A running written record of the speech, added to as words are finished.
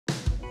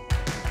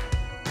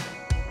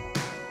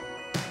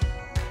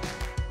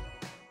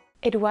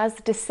It was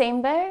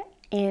December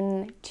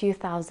in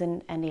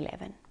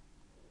 2011.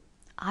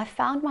 I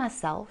found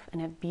myself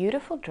in a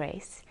beautiful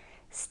dress,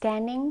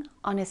 standing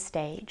on a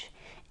stage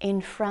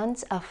in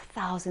front of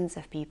thousands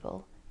of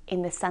people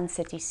in the Sun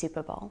City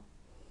Super Bowl,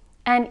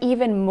 and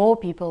even more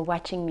people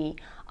watching me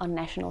on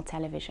national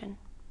television.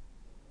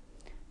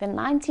 The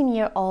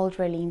 19-year-old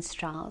Rolene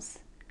Strauss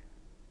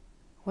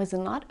was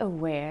not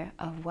aware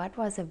of what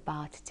was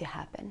about to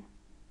happen.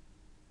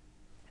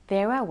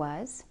 There I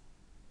was,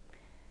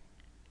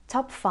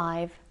 top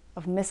 5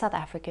 of Miss South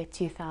Africa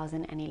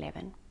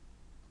 2011,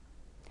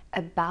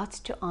 about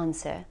to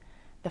answer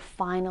the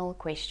final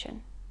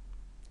question.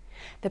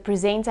 The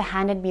presenter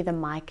handed me the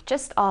mic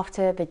just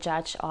after the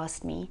judge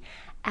asked me,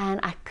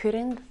 and I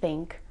couldn't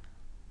think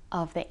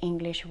of the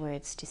English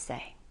words to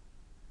say.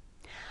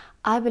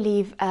 Why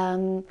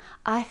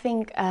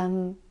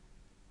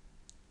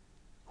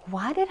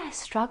did I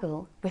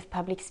struggle with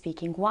public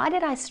speaking? Why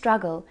did I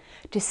struggle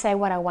to say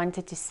what I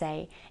wanted to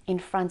say in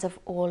front of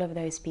all of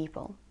those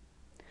people?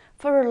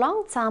 For a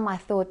long time, I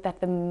thought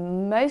that the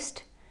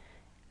most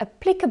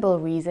applicable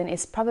reason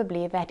is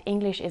probably that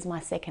English is my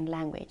second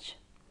language.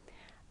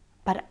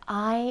 But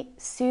I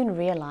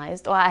recently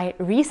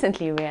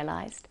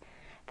realized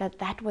that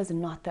that was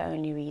not the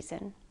only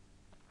reason.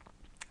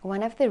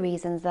 One of the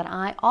reasons that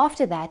I,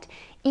 after that,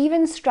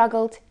 even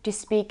struggled to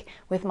speak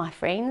with my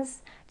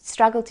friends,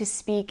 struggled to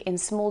speak in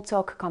small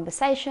talk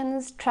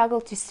conversations,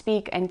 struggled to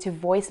speak and to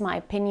voice my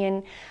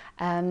opinion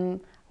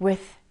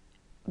with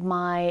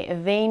my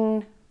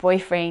then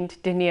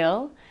boyfriend,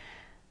 Daniel,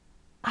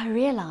 I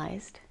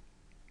realized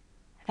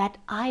that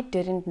I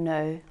didn't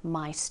know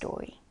my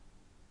story.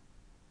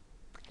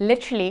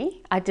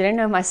 Literally, I didn't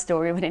know my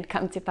story when it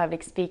comes to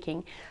public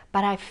speaking,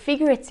 but I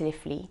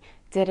figuratively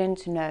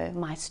didn't know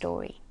my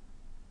story.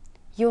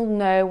 You'll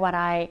know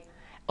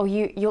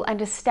you'll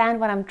understand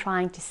what I'm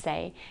trying to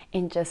say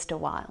in just a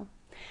while.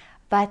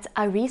 But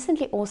I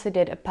recently also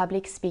did a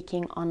public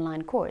speaking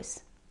online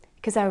course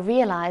because I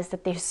realized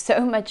that there's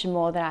so much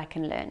more that I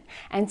can learn.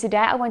 And today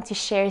I want to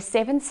share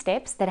 7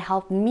 steps that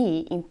help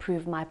me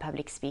improve my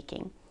public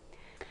speaking.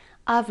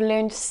 I've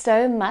learned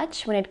so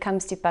much when it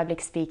comes to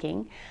public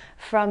speaking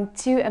from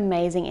 2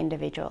 amazing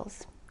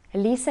individuals.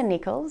 Lisa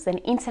Nichols, an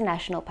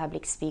international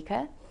public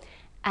speaker,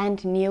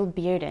 and Neil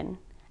Bearden,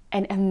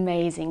 an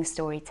amazing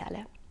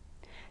storyteller.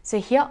 So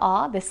here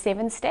are the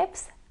 7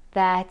 steps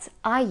that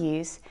I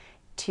use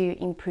to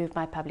improve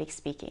my public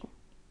speaking.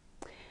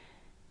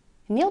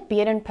 Neil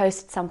Bearden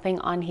posted something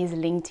on his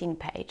LinkedIn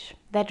page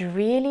that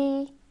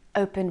really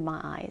opened my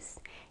eyes.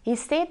 He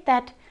said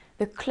that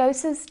the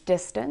closest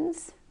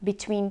distance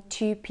between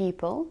 2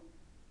 people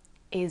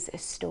is a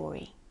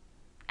story.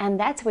 And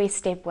that's where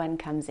step 1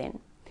 comes in.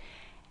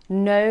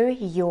 Know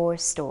your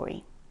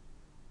story.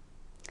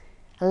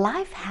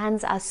 Life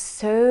hands us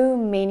so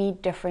many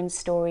different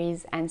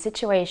stories and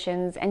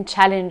situations and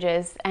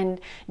challenges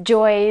and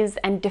joys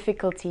and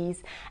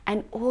difficulties,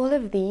 and all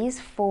of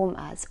these form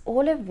us.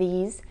 All of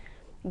these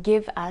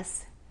give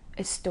us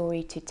a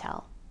story to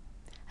tell.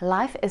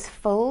 Life is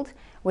filled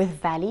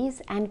with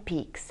valleys and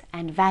peaks,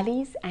 and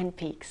valleys and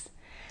peaks.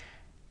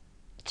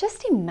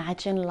 Just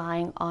imagine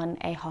lying on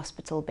a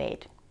hospital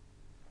bed,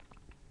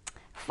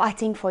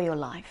 fighting for your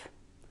life.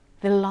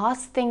 The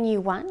last thing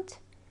you want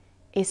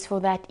is for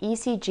that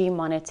ECG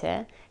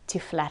monitor to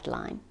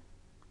flatline.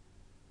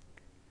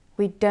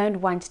 We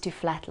don't want to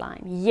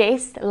flatline.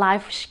 Yes,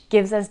 life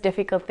gives us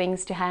difficult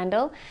things to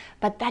handle,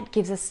 but that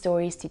gives us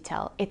stories to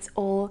tell. It's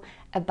all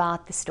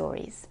about the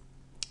stories.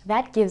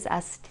 That gives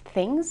us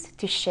things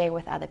to share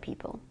with other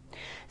people.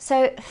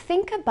 So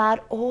think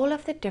about all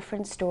of the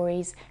different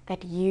stories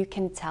that you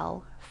can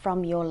tell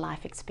from your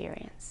life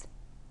experience.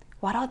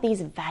 What are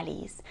these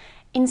valleys?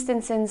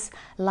 Instances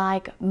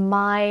like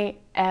my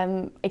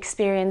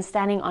experience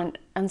standing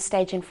on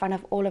stage in front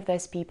of all of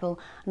those people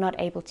not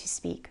able to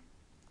speak.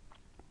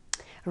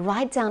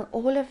 Write down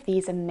all of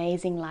these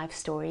amazing life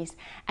stories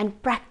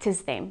and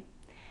practice them.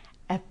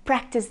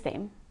 Practice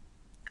them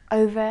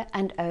over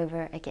and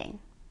over again.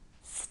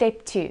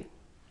 Step 2.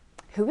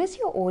 Who is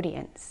your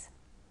audience?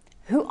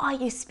 Who are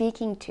you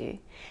speaking to?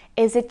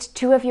 Is it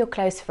 2 of your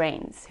close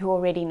friends who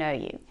already know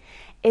you?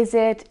 Is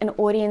it an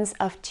audience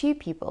of 2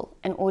 people,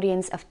 an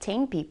audience of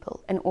 10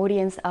 people, an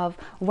audience of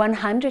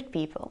 100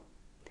 people?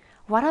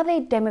 What are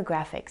their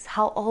demographics?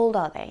 How old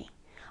are they?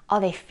 Are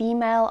they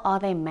female? Are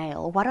they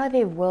male? What are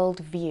their world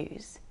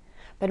views?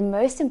 But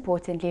most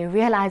importantly,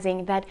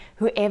 realizing that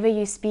whoever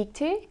you speak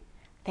to,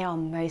 they are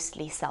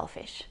mostly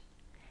selfish.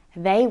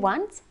 They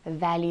want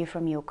value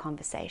from your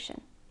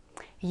conversation.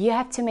 You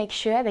have to make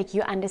sure that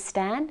you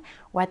understand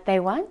what they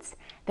want,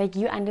 that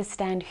you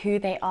understand who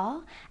they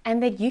are,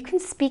 and that you can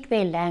speak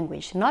their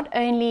language. Not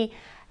only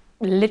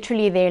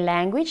literally their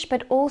language,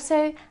 but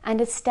also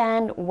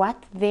understand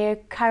what their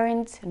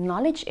current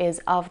knowledge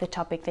is of the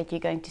topic that you're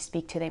going to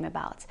speak to them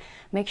about.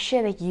 Make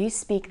sure that you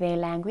speak their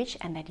language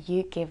and that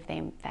you give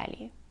them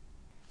value.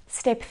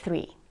 Step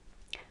 3.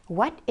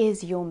 What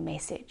is your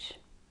message?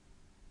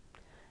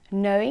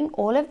 Knowing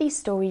all of these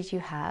stories you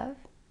have,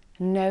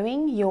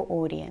 knowing your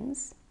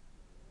audience,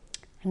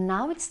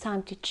 Now it's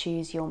time to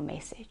choose your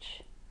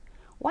message.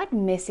 What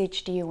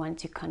message do you want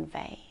to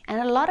convey? And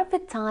a lot of the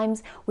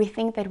times we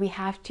think that we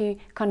have to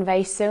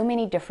convey so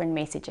many different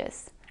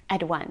messages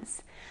at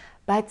once.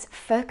 But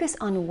focus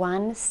on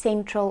one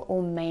central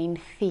or main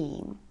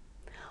theme,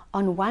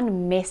 on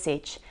one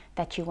message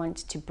that you want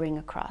to bring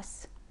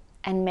across.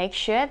 And make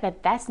sure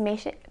that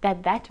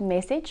that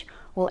message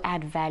will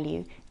add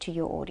value to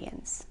your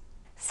audience.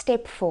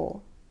 Step 4.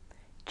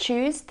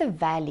 Choose the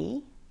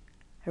value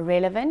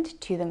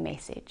relevant to the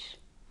message.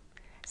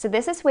 So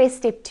this is where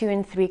step 2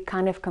 and 3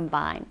 kind of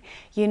combine.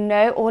 You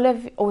know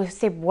or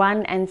step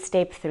 1 and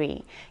step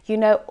 3. You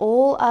know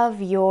all of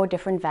your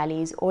different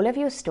values, all of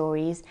your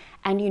stories,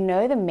 and you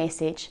know the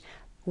message.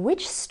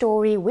 Which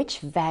story, which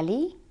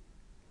value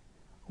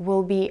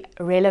will be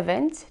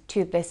relevant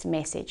to this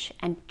message,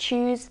 and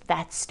choose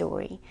that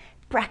story.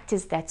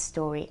 Practice that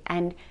story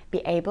and be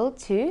able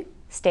to,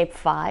 step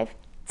 5,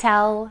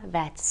 tell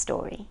that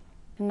story.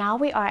 Now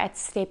we are at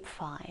step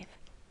 5.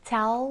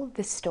 Tell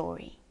the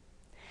story.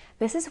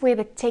 This is where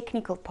the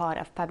technical part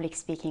of public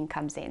speaking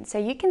comes in. So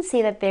you can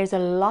see that there's a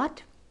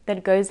lot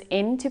that goes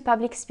into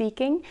public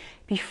speaking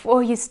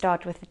before you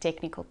start with the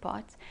technical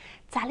part.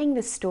 Telling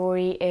the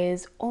story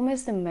is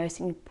almost the most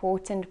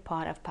important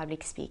part of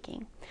public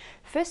speaking.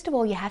 First of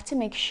all, you have to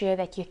make sure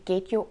that you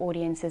get your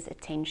audience's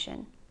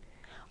attention.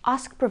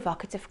 Ask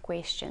provocative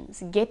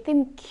questions, get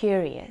them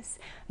curious,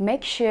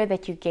 make sure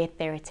that you get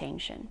their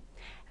attention.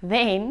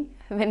 Then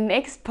the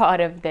next part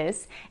of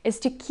this is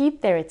to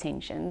keep their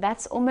attention.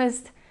 That's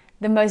almost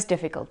the most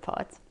difficult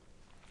part.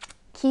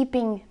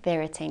 Keeping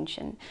their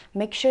attention.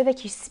 Make sure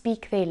that you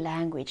speak their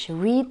language.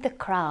 Read the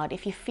crowd.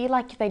 If you feel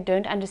like they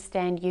don't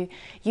understand you,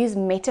 use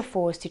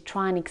metaphors to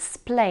try and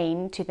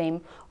explain to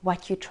them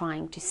what you're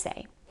trying to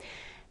say.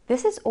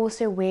 This is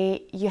also where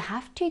you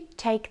have to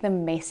take the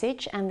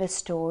message and the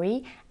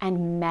story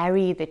and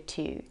marry the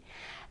two.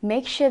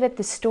 Make sure that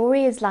the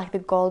story is like the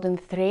golden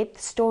thread.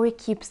 The story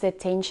keeps the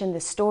attention. The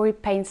story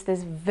paints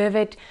this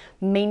vivid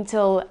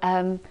mental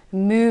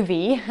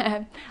movie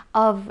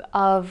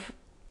of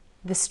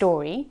the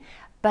story.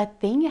 But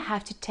then you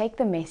have to take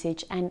the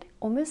message and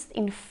almost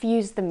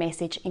infuse the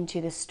message into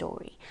the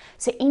story.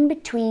 So in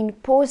between,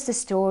 pause the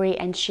story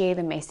and share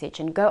the message,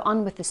 and go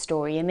on with the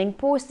story, and then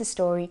pause the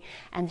story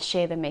and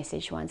share the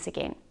message once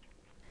again.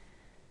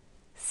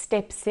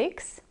 Step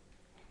 6,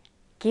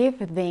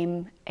 give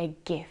them a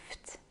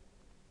gift.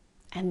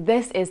 And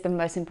this is the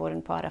most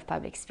important part of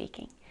public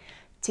speaking.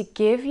 To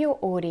give your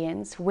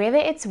audience, whether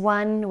it's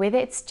 1, whether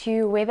it's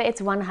 2, whether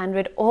it's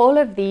 100, all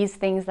of these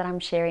things that I'm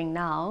sharing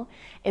now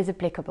is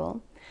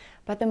applicable.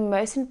 But the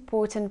most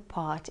important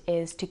part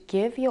is to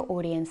give your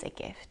audience a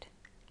gift.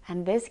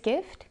 And this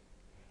gift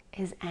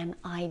is an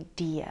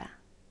idea.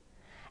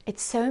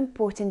 It's so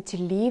important to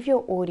leave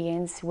your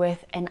audience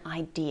with an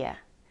idea.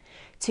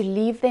 To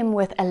leave them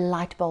with a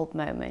light bulb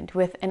moment,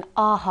 with an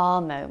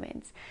aha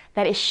moment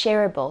that is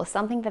shareable,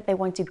 something that they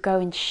want to go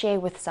and share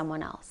with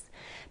someone else.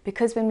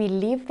 Because when we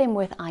leave them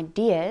with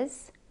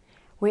ideas,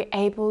 we're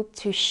able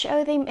to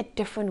show them a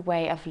different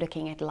way of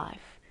looking at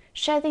life.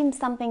 Show them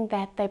something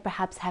that they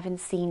perhaps haven't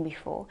seen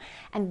before.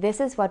 And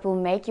this is what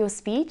will make your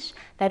speech,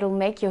 that will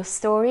make your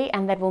story,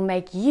 and that will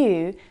make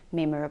you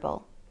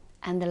memorable.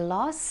 And the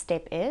last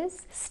step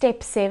is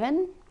step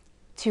 7,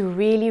 to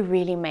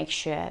really make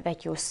sure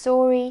that your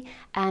story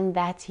and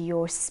that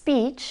your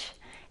speech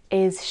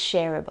is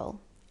shareable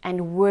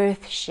and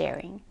worth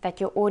sharing,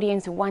 that your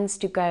audience wants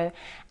to go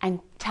and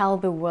tell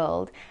the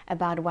world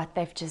about what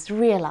they've just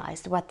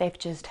realized, what they've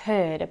just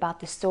heard, about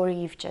the story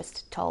you've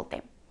just told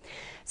them.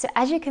 So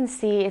as you can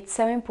see, it's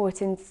so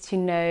important to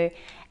know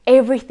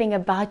everything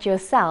about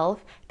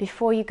yourself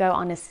before you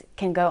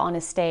can go on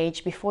a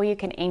stage, before you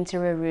can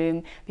enter a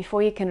room,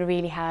 before you can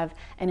really have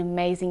an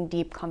amazing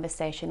deep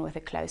conversation with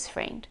a close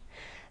friend.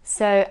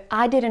 So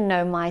I didn't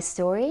know my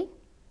story.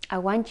 I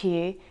want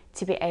you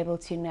to be able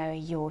to know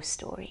your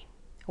story.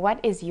 What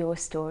is your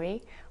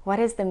story? What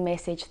is the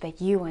message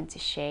that you want to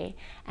share?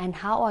 And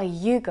how are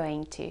you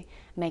going to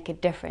make a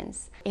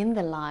difference in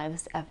the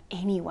lives of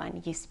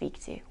anyone you speak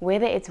to?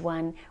 Whether it's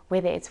 1,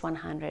 whether it's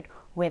 100,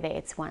 whether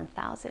it's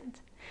 1,000.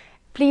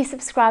 Please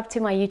subscribe to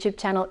my YouTube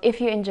channel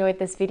if you enjoyed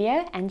this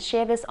video, and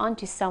share this on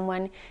to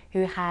someone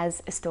who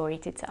has a story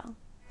to tell.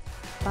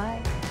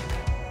 Bye.